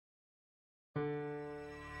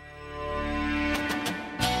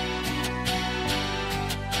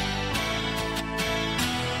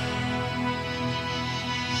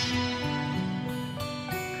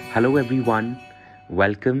Hello, everyone.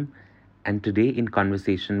 Welcome. And today, in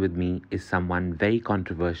conversation with me, is someone very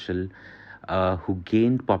controversial who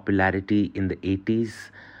gained popularity in the 80s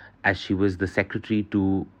as she was the secretary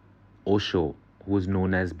to Osho, who was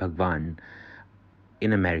known as Bhagwan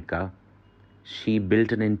in America. She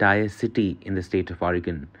built an entire city in the state of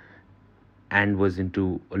Oregon and was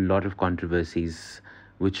into a lot of controversies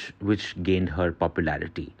which gained her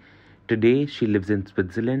popularity. Today she lives in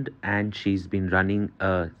Switzerland and she's been running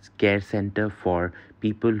a care center for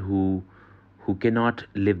people who cannot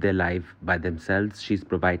live their life by themselves. She's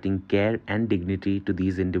providing care and dignity to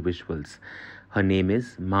these individuals. Her name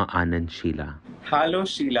is Ma Anand Sheila. Hello,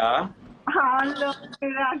 Sheila. Hello,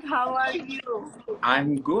 Chirag. How are you?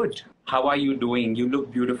 I'm good. How are you doing? You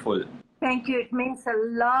look beautiful. Thank you. It means a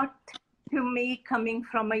lot to me coming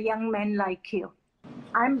from a young man like you.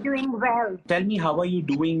 I'm doing well. Tell me, how are you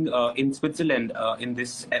doing in Switzerland in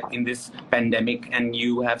this pandemic? And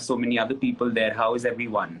you have so many other people there. How is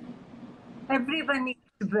everyone? Everyone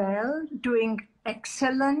is well, doing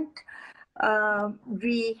excellent.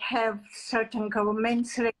 We have certain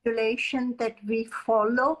government's regulation that we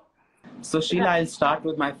follow. So, Sheila, I'll start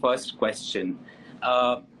with my first question.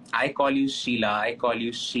 I call you Sheila, I call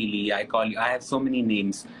you Sheely, I have so many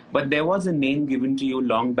names. But there was a name given to you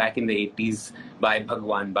long back in the 80s by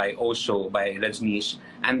Bhagwan, by Osho, by Rajneesh,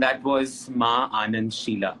 and that was Ma Anand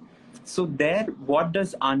Sheila. So there, what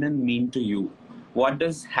does Anand mean to you? What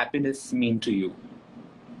does happiness mean to you?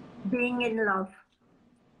 Being in love.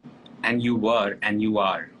 And you were, and you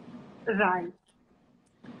are. Right.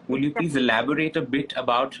 Will you please elaborate a bit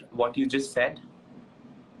about what you just said?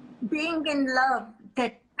 Being in love,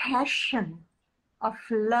 that passion of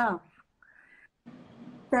love,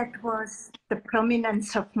 that was the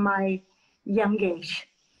prominence of my young age.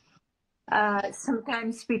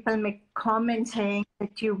 Sometimes people make comments saying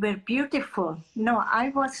that you were beautiful. No, I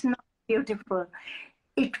was not beautiful.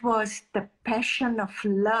 It was the passion of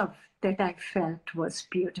love that I felt was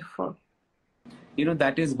beautiful. You know,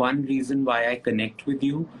 that is one reason why I connect with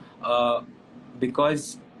you,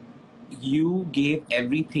 because you gave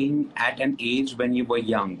everything at an age when you were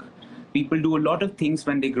young. People do a lot of things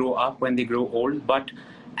when they grow up, when they grow old, but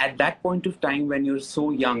at that point of time when you're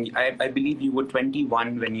so young, I believe you were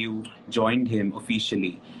 21 when you joined him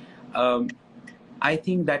officially. I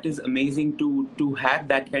think that is amazing to have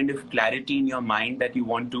that kind of clarity in your mind that you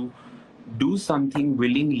want to do something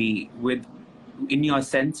willingly with in your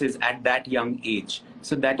senses at that young age.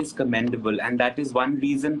 So that is commendable, and that is one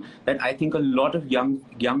reason that I think a lot of young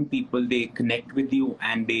people, they connect with you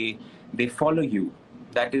and they follow you.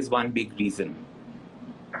 That is one big reason.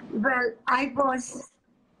 Well, I was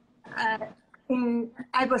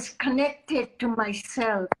connected to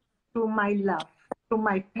myself through my love, through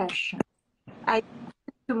my passion.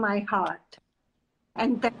 To my heart,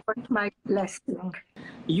 and that was my blessing.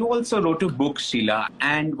 You also wrote a book, Sheila,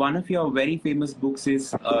 and one of your very famous books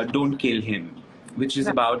is Don't Kill Him, which is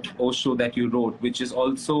about Osho that you wrote, which is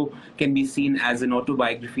also can be seen as an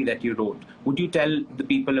autobiography that you wrote. Would you tell the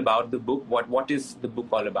people about the book? What is the book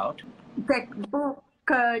all about? That book,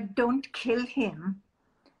 Don't Kill Him,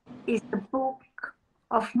 is the book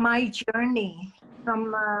of my journey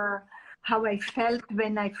from how I felt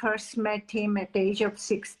when I first met him at the age of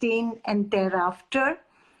 16 and thereafter,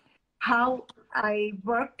 how I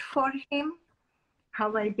worked for him,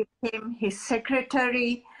 how I became his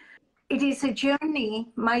secretary. It is a journey,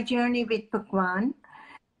 my journey with Bhagwan,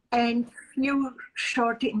 and few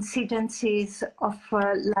short incidences of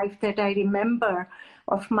life that I remember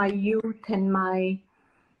of my youth and my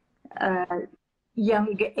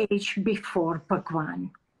young age before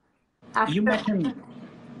Bhagwan.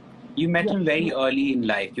 You met him very early in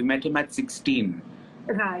life. You met him at 16.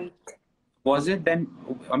 Right. Was it then,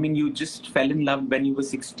 I mean, you just fell in love when you were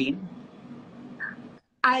 16?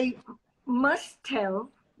 I must have,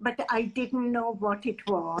 but I didn't know what it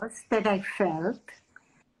was that I felt.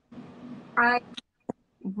 I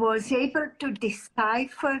was able to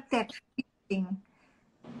decipher that feeling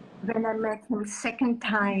when I met him second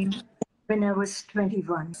time when I was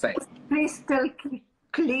 21. It was crystal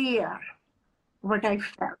clear what I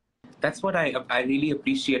felt. That's what I really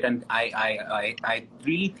appreciate, and I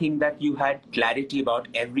really think that you had clarity about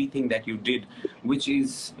everything that you did, which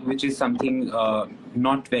is something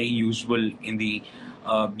not very usual in the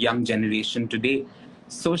young generation today.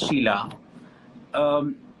 So Sheila,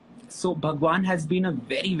 so Bhagwan has been a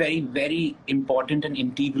very, very, very important and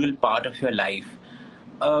integral part of your life.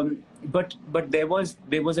 But there was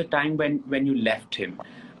a time when you left him.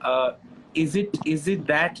 Is it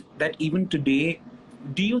that even today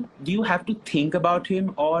do you have to think about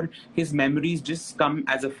him, or his memories just come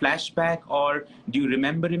as a flashback, or do you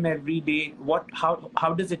remember him every day?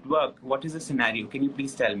 How does it work? What is the scenario? Can you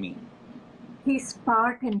please tell me? He's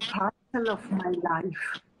part and parcel of my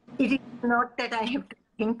life. It is not that I have to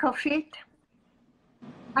think of it.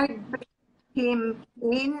 I breathe him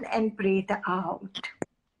in and breathe out.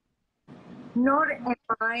 Nor am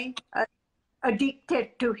I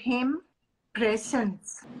addicted to him.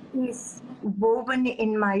 Presence is woven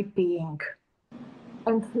in my being,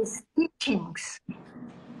 and his teachings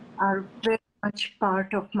are very much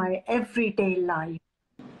part of my everyday life.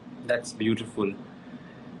 That's beautiful.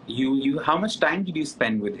 You how much time did you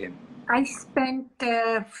spend with him? I spent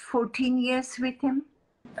 14 years with him.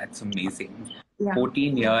 That's amazing. Yeah.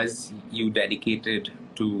 14 years you dedicated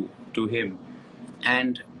to him,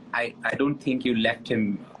 and I don't think you left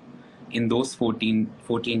him in those 14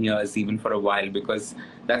 years even for a while, because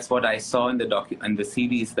that's what I saw in the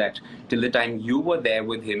series, that till the time you were there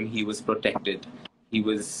with him, he was protected. He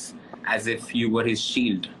was as if you were his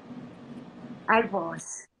shield. I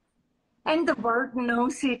was. And the world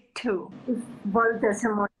knows it too. If the world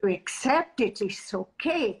doesn't want to accept it, it's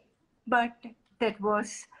okay. But that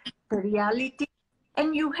was the reality.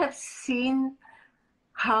 And you have seen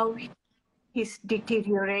how his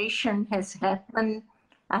deterioration has happened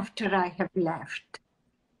after I have left.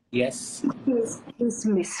 Yes. His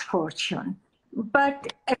misfortune.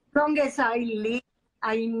 But as long as I live,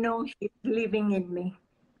 I know he's living in me.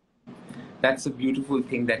 That's a beautiful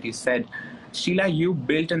thing that you said. Sheila, you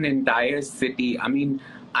built an entire city. I mean,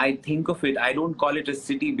 I think of it, I don't call it a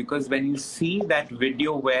city, because when you see that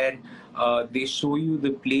video where they show you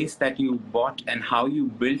the place that you bought and how you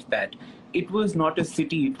built that, it was not a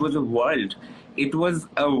city, it was a world. It was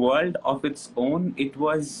a world of its own. It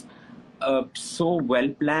was so well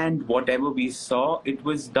planned. Whatever we saw, it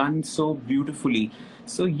was done so beautifully.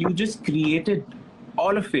 So you just created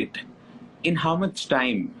all of it in how much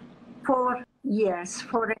time? 4 years,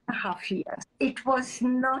 4.5 years. It was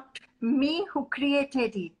not me who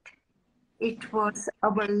created it. It was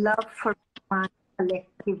our love for man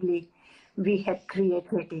collectively. We had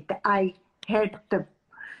created it. I had the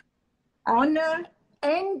honor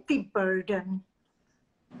and the burden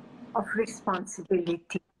of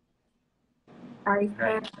responsibility. I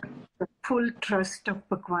had the full trust of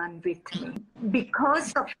Bhagwan with me.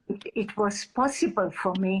 Because of it, it was possible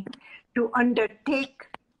for me to undertake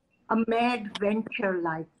a mad venture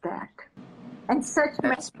like that. And such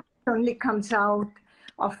madness only comes out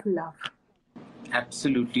of love.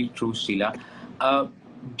 Absolutely true, Sheila.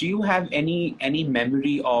 Do you have any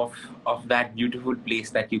memory of that beautiful place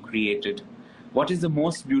that you created? What is the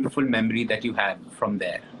most beautiful memory that you have from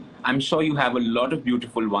there? I'm sure you have a lot of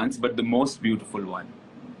beautiful ones, but the most beautiful one.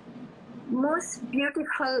 Most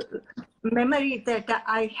beautiful memory that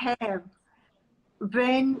I have,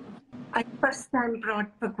 when I first time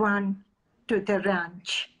brought Bhagwan to the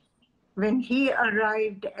ranch, when he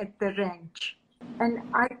arrived at the ranch, and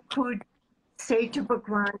I could say to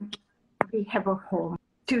Bhagwan, we have a home.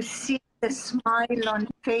 To see the smile on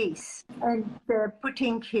face and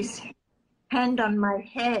putting his hand on my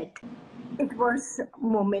head, it was a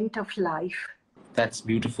moment of life. That's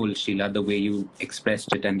beautiful, Sheila, the way you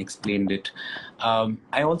expressed it and explained it.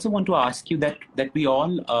 I also want to ask you that we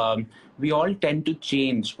all tend to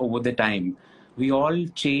change over the time. We all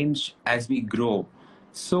change as we grow.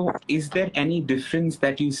 So, is there any difference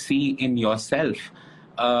that you see in yourself?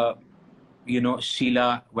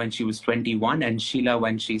 Sheila when she was 21 and Sheila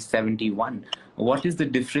when she's 71. What is the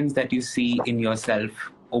difference that you see in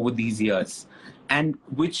yourself over these years? And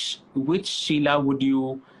which Sheila would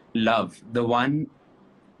you love? The one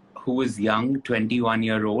who is young,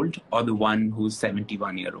 21-year-old, or the one who's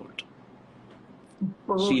 71-year-old?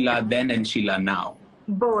 Both. Sheila then and Sheila now.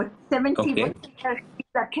 Both. 71 Okay.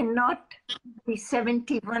 Sheila cannot be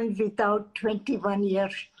 71 without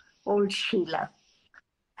 21-year-old Sheila.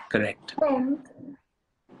 Correct. And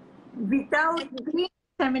without being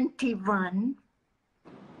 71,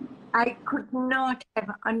 I could not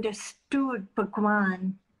have understood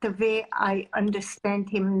Bhagwan the way I understand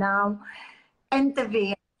him now and the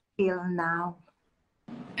way I feel now.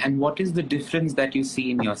 And what is the difference that you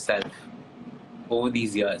see in yourself over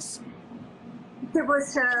these years? There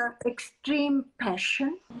was an extreme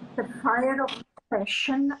passion, the fire of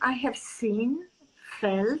passion I have seen,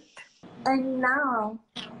 felt, and now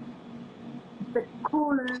the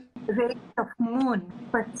cool rays of moon,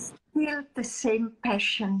 but still the same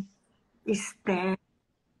passion is there,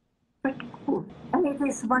 but cool. And it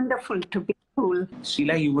is wonderful to be cool.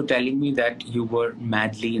 Sheila, you were telling me that you were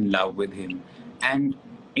madly in love with him. And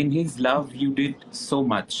in his love, you did so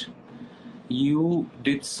much. you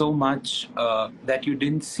did so much that you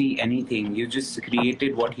didn't see anything. You just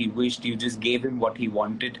created what he wished. You just gave him what he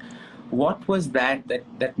wanted. What was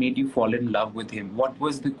that made you fall in love with him? What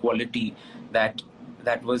was the quality that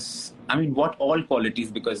that was? I mean, what all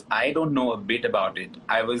qualities? Because I don't know a bit about it.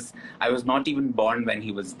 I was not even born when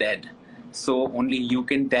he was dead. So only you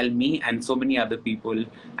can tell me and so many other people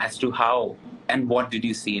as to how and what did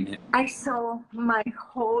you see in him. I saw my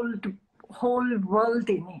whole world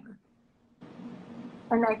in him.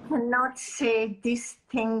 And I cannot say this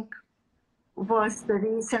thing was the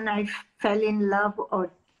reason I fell in love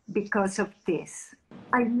or because of this.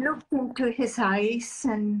 I looked into his eyes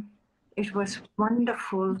and it was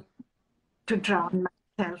wonderful to drown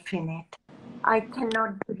myself in it. I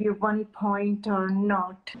cannot give you one point or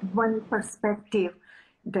not. One perspective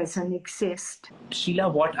doesn't exist. Sheila,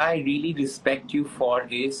 what I really respect you for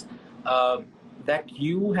is that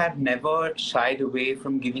you have never shied away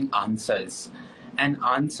from giving answers and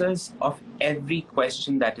answers of every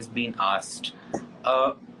question that is being asked.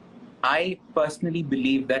 I personally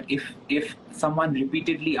believe that if someone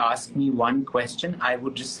repeatedly asked me one question, I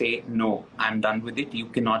would just say, no, I'm done with it. You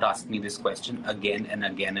cannot ask me this question again and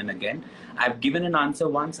again and again. I've given an answer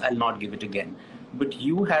once, I'll not give it again. But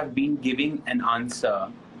you have been giving an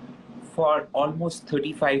answer for almost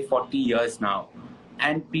 35, 40 years now.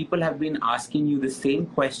 And people have been asking you the same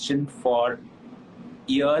question for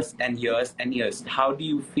years and years and years. How do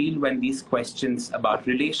you feel when these questions about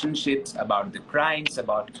relationships, about the crimes,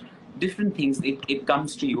 about different things, it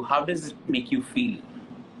comes to you? How does it make you feel?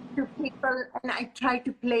 To people, and I try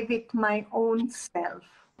to play with my own self.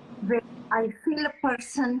 When I feel a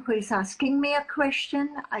person who is asking me a question,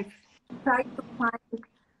 I try to find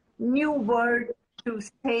new words to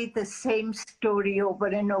say the same story over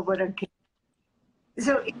and over again.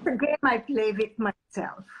 So it's a game I play with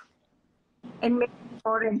myself and make it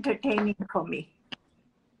more entertaining for me.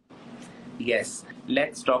 Yes,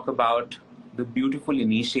 let's talk about the beautiful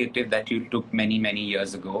initiative that you took many, many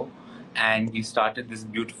years ago. And you started this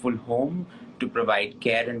beautiful home to provide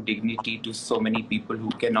care and dignity to so many people who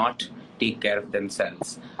cannot take care of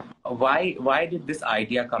themselves. Why did this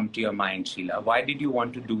idea come to your mind, Sheila? Why did you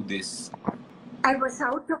want to do this? I was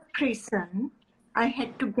out of prison. I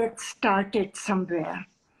had to get started somewhere.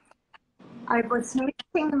 I was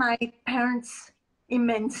missing my parents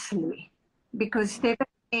immensely because they were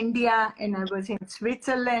in India and I was in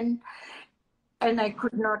Switzerland, and I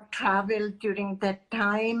could not travel during that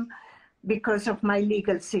time because of my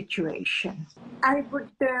legal situation. I would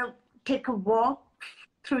take a walk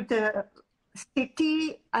through the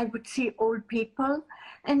city. I would see old people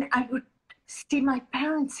and I would see my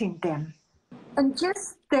parents in them. And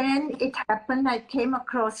just then it happened, I came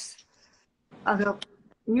across a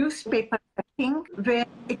newspaper cutting where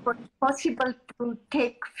it was possible to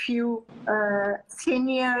take few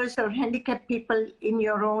seniors or handicapped people in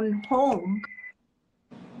your own home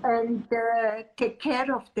and take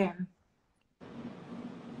care of them.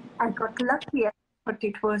 I got lucky, but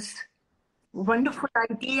it was a wonderful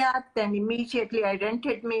idea. Then immediately I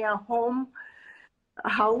rented me a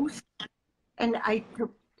house, and I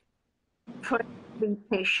took first being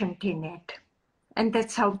patient in it. And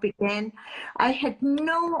that's how it began. I had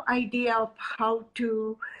no idea of how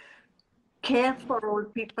to care for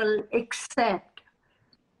old people, except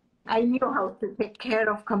I knew how to take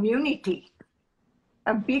care of community,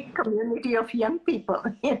 a big community of young people,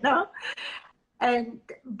 you know.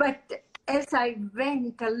 But as I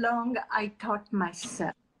went along, I taught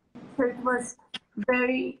myself. So it was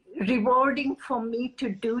very rewarding for me to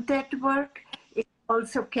do that work. It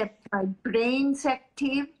also kept my brains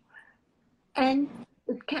active and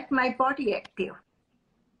it kept my body active.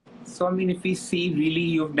 So, I mean, if we see, really,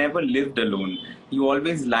 you've never lived alone. You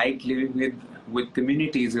always liked living with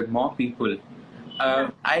communities, with more people.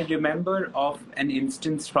 I remember of an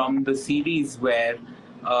instance from the series where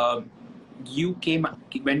you came,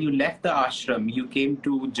 when you left the ashram, you came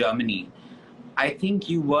to Germany. I think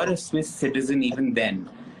you were a Swiss citizen even then.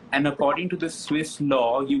 And according to the Swiss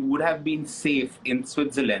law, you would have been safe in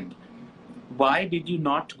Switzerland. Why did you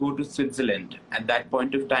not go to Switzerland at that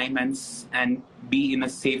point of time and be in a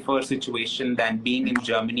safer situation than being in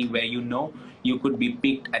Germany where you know you could be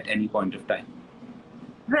picked at any point of time?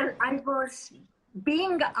 Well, I was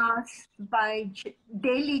being asked by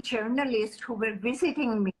daily journalists who were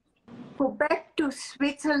visiting me, go back to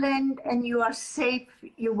Switzerland and you are safe,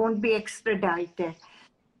 you won't be extradited.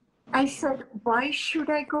 I said, why should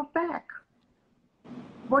I go back?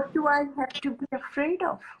 What do I have to be afraid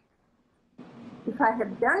of? If I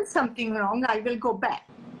have done something wrong, I will go back.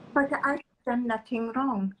 But I have done nothing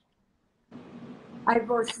wrong. I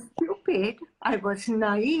was stupid, I was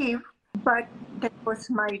naive, But that was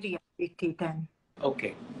my reality then.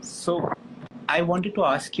 Okay. So I wanted to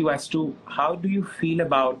ask you as to how do you feel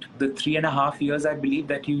about the 3.5 years, I believe,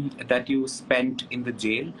 that you spent in the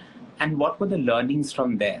jail, and what were the learnings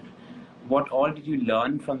from there? What all did you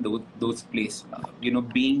learn from those places?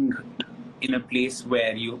 Being in a place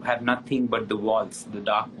where you have nothing but the walls, the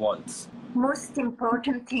dark walls. Most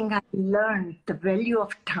important thing I learned, the value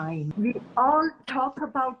of time. We all talk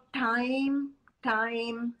about time.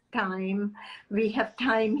 We have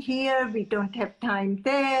time here, we don't have time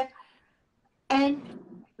there. And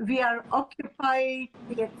we are occupied,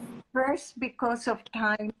 we are stressed because of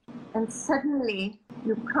time. And suddenly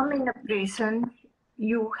you come in a prison,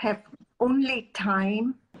 you have only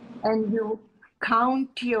time, and you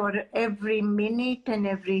count your every minute and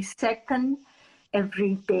every second,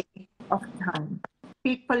 every day of time.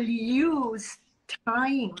 People use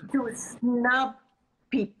time to snub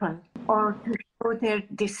people or to show their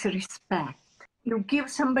disrespect. You give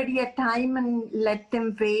somebody a time and let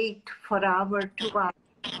them wait for an hour, 2 hours.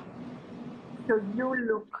 So you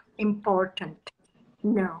look important.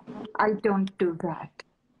 No, I don't do that.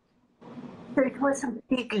 So it was a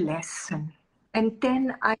big lesson. And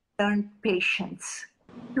then I learned patience.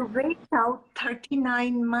 To wait out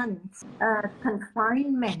 39 months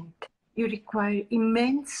confinement, you require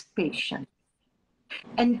immense patience.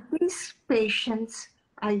 And this patience,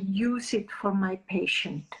 I use it for my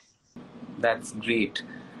patient. That's great.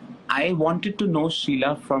 I wanted to know,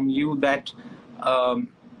 Sheila, from you that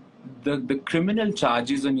the criminal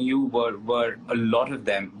charges on you were a lot of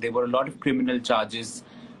them. There were a lot of criminal charges,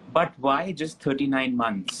 but why just 39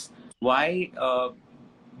 months? Why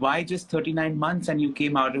just 39 months and you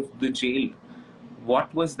came out of the jail?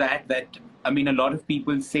 What was that? I mean, a lot of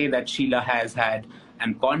people say that Sheila has had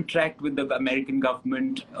a contract with the American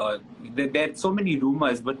government. There are so many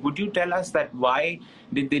rumors, but would you tell us that why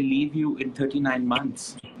did they leave you in 39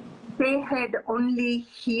 months? They had only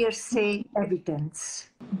hearsay evidence,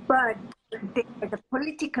 but they had a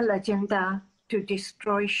political agenda to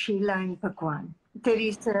destroy Sheila and Bhagwan. There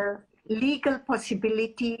is a legal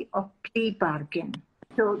possibility of plea bargain.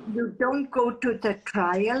 So you don't go to the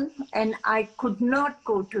trial, and I could not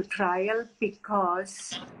go to trial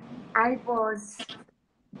because I was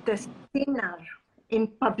the sinner in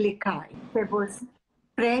public eye. There was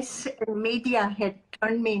press and media had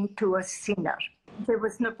turned me into a sinner. There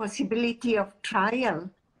was no possibility of trial.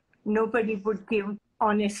 Nobody would give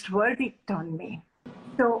honest verdict on me.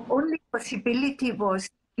 So only possibility was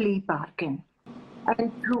plea bargain.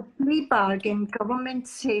 And through plea bargain, government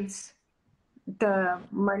saves the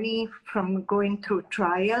money from going through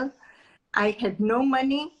trial. I had no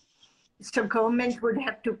money, so government would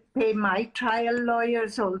have to pay my trial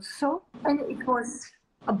lawyers also. And it was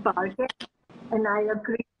a bargain, and I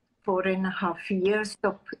agreed 4.5 years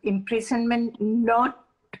of imprisonment, not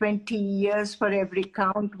 20 years for every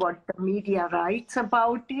count, what the media writes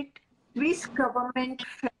about it. Swiss government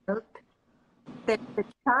felt that the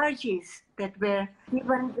charges that were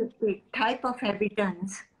given with the type of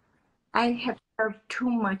evidence, I have served too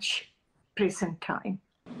much prison time.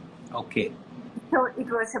 Okay. So it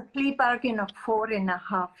was a plea bargain of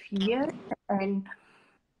 4.5 years. And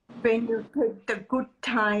when you take the good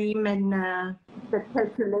time and the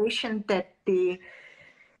calculation that the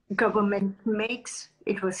government makes,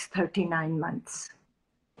 it was 39 months.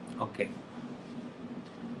 Okay.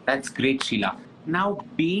 That's great, Sheila. Now,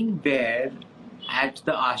 being there at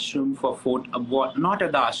the ashram for not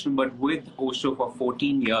at the ashram, but with Osho for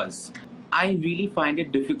 14 years, I really find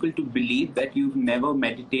it difficult to believe that you've never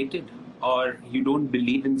meditated or you don't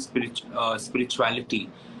believe in spirituality.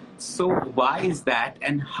 So why is that,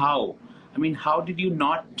 and how? I mean, how did you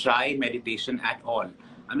not try meditation at all?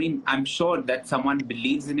 I mean, I'm sure that someone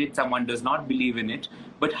believes in it, someone does not believe in it,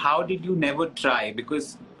 but how did you never try?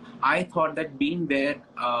 Because I thought that being there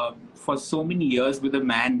for so many years with a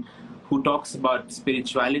man who talks about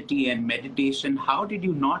spirituality and meditation, how did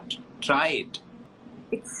you not try it?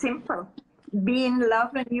 It's simple. Be in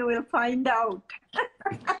love and you will find out.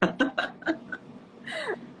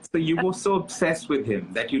 So you were so obsessed with him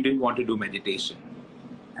that you didn't want to do meditation?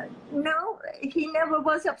 No, he never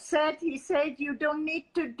was upset. He said, you don't need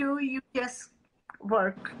to do, you just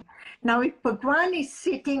work. Now, if Bhagwan is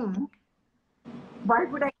sitting, why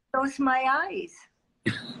would I close my eyes?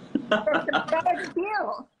 That's a bad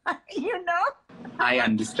deal, you know? I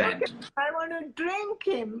understand. I want to drink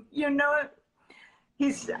him, you know?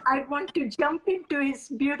 I want to jump into his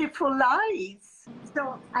beautiful eyes.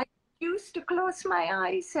 So I used to close my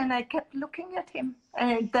eyes and I kept looking at him.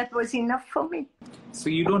 And that was enough for me. So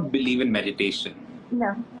you don't believe in meditation?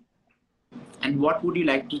 No. And what would you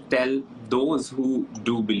like to tell those who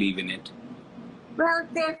do believe in it? Well,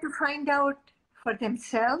 they have to find out for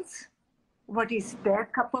themselves what is their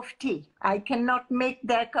cup of tea. I cannot make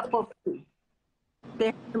their cup of tea. They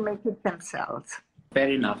have to make it themselves.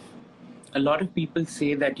 Fair enough. A lot of people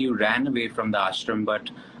say that you ran away from the ashram,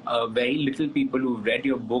 but very little people who've read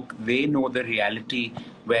your book, they know the reality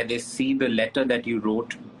where they see the letter that you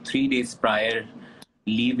wrote 3 days prior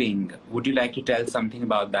leaving. Would you like to tell something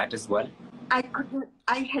about that as well?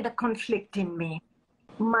 I had a conflict in me.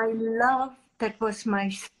 My love, that was my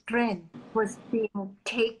strength, was being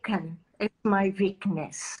taken as my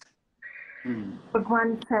weakness.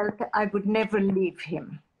 Bhagwan felt I would never leave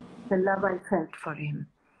him, the love I felt for him.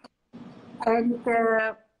 And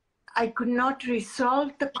I could not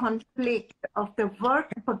resolve the conflict of the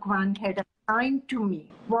work Bhagwan had assigned to me,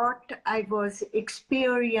 what I was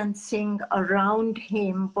experiencing around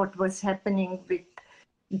him, what was happening with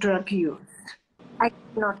drug use. I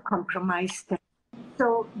could not compromise that.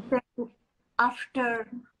 So then, after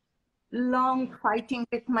long fighting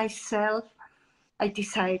with myself, I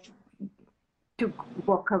decided to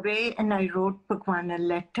walk away, and I wrote Bhagwan a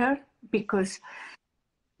letter because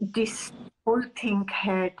this whole thing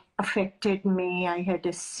had affected me. I had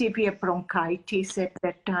a severe bronchitis at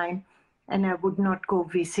that time, and I would not go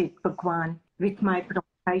visit Bhagwan with my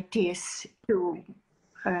bronchitis to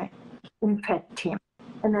infect him.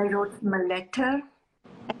 And I wrote him a letter,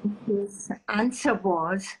 and his answer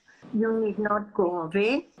was, "You need not go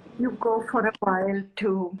away. You go for a while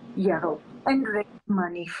to Europe and raise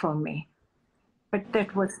money for me." But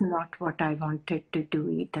that was not what I wanted to do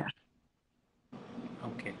either.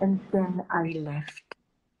 Okay. And then I left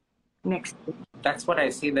next week. That's what I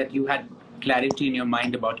say, that you had clarity in your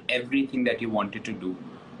mind about everything that you wanted to do,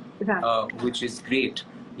 Right. which is great.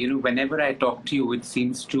 You know, whenever I talk to you, it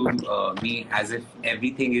seems to me as if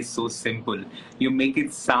everything is so simple. You make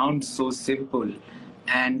it sound so simple,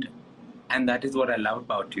 and that is what I love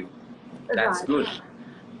about you. That's Right.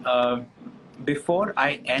 good. Before I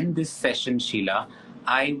end this session, Sheila,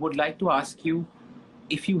 I would like to ask you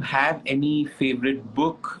if you have any favorite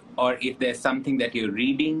book, or if there's something that you're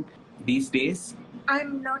reading these days.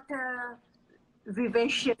 I'm not a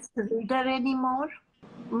vivacious reader anymore.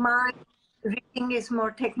 My reading is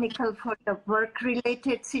more technical for the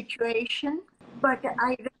work-related situation, but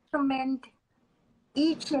I recommend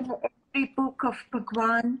each and every book of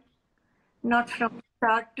Bhagwan, not from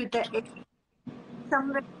start to the end,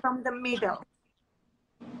 somewhere from the middle.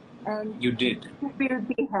 And You did. you will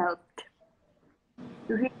be helped.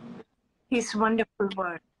 Read his wonderful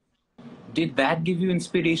words. Did that give you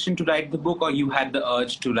inspiration to write the book, or you had the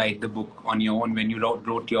urge to write the book on your own when you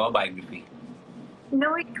wrote your biography?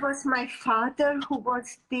 No, it was my father who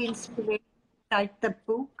was the inspiration to write the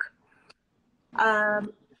book.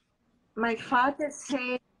 My father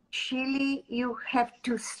said, "Shili, you have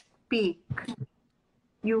to speak.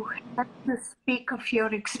 You have to speak of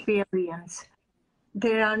your experience.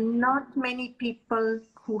 There are not many people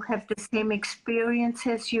who have the same experience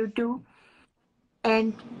as you do,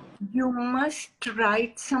 and you must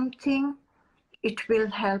write something. It will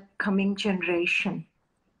help coming generation.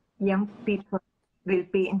 Young people will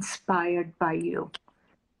be inspired by you."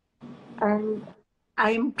 And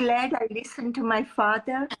I'm glad I listened to my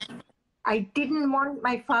father. I didn't want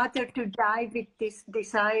my father to die with this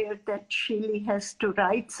desire that Shili has to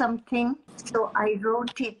write something. So I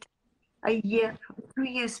wrote it 2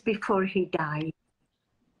 years before he died.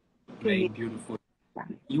 Very beautiful.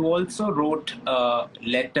 You also wrote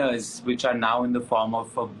letters which are now in the form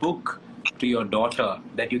of a book to your daughter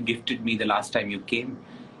that you gifted me the last time you came.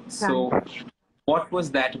 So what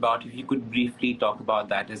was that about? If you could briefly talk about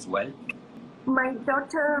that as well. My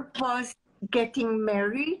daughter was getting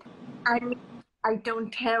married. I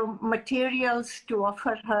don't have materials to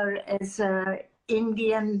offer her as an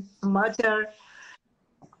Indian mother,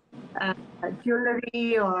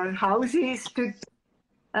 jewelry or houses to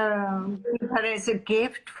give her as a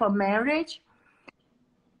gift for marriage.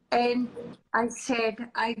 And I said,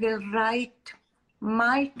 I will write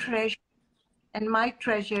my treasure, and my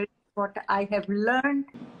treasure is what I have learned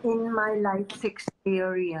in my life's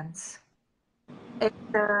experience.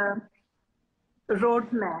 It's a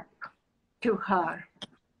roadmap to her.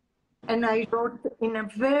 And I wrote in a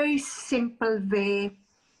very simple way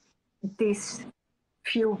these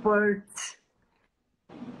few words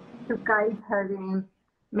to guide her in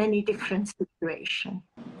many different situations.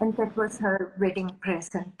 And that was her wedding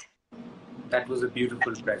present. That was a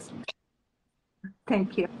beautiful present.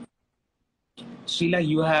 Thank you. Sheila,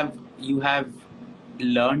 you have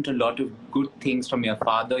learned a lot of good things from your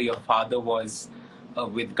father. Your father was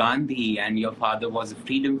with Gandhi, and your father was a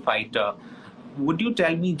freedom fighter. would you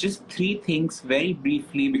tell me just three things very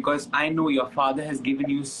briefly, because I know your father has given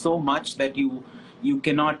you so much that you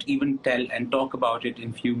cannot even tell and talk about it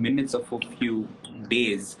in few minutes or for few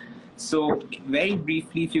days. So very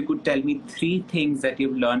briefly, if you could tell me three things that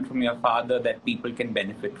you've learned from your father that people can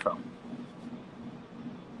benefit from.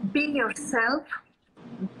 Be yourself.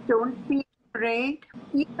 Don't be afraid.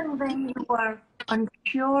 Even when you are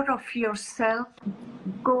unsure of yourself,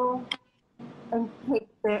 go and take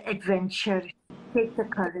the adventure. Take the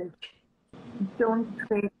courage. Don't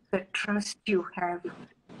trade the trust you have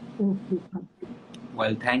in people.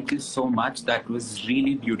 Well, thank you so much. That was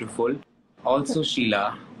really beautiful. Also,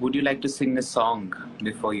 Sheila, would you like to sing a song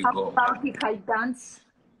before you How go? about if I dance?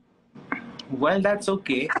 Well, that's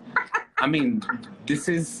okay. I mean, this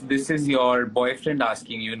is your boyfriend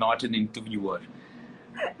asking you, not an interviewer.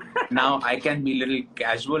 Now I can be a little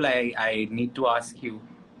casual. I need to ask you.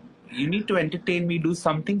 You need to entertain me. Do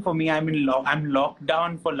something for me. I'm locked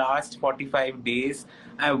down for last 45 days.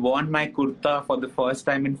 I worn my kurta for the first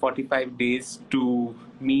time in 45 days to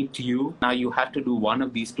meet you. Now you have to do one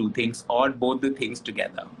of these two things or both the things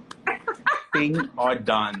together. Sing or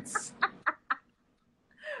dance.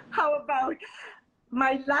 How about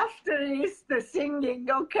my laughter is the singing,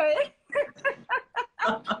 okay?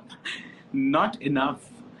 Not enough.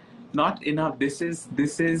 Not enough. This is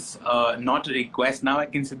not a request. Now I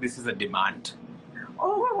can say this is a demand.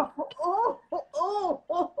 Oh,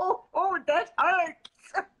 that hurts.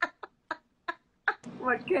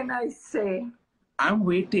 What can I say? I'm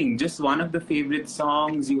waiting. Just one of the favorite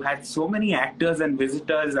songs. You had so many actors and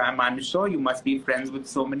visitors. I'm sure you must be friends with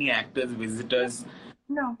so many actors, visitors.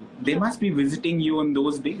 No. They must be visiting you in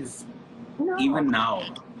those days. No. Even now.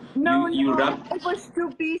 No, you no. rub. I was too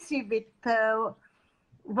busy with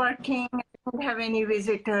working. I didn't have any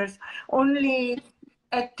visitors. Only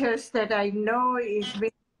actors that I know is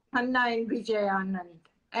Khanna and Vijay Anand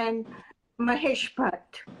and Mahesh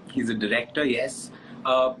Bhatt. He's a director, yes.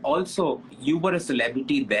 Also, you were a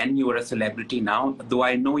celebrity then, you are a celebrity now. Though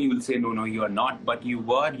I know you will say, no, you are not. But you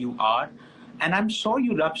were, you are. And I'm sure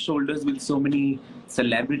you rub shoulders with so many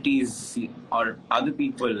celebrities or other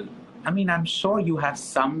people. I mean, I'm sure you have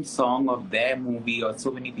some song of their movie or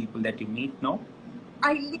so many people that you meet, no?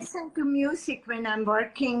 I listen to music when I'm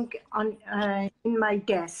working on in my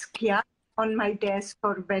desk, yeah? On my desk,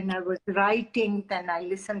 or when I was writing, then I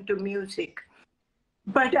listen to music.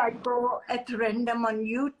 But I go at random on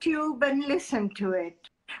YouTube and listen to it.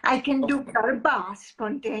 I can do garba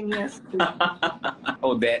spontaneously.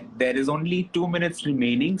 Oh, there is only 2 minutes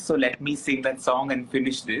remaining, so let me sing that song and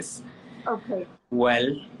finish this. Okay.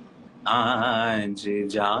 Well, आज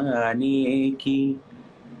जाने की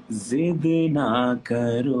जिद ना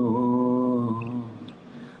करो,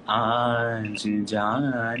 आज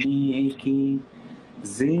जाने की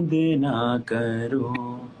जिद ना करो,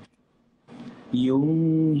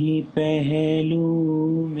 यूं ही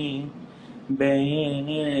पहलू में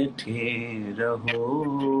बैठे रहो,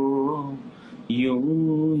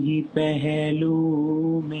 यूं ही पहलू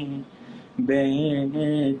में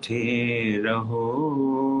बैठे रहो,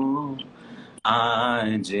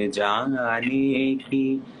 आज जाने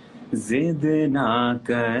की जिद ना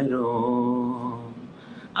करो,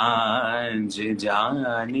 आज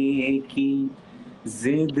जाने की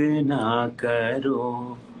जिद ना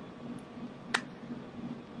करो.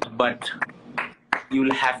 But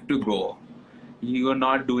you'll have to go. You're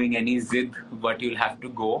not doing any zid, but you'll have to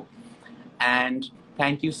go. And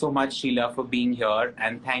thank you so much, Sheila, for being here,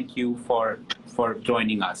 and thank you for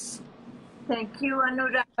joining us. Thank you,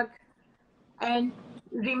 Anurag. And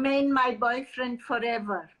remain my boyfriend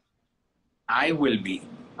forever. I will be.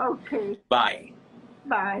 Okay. Bye.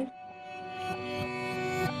 Bye.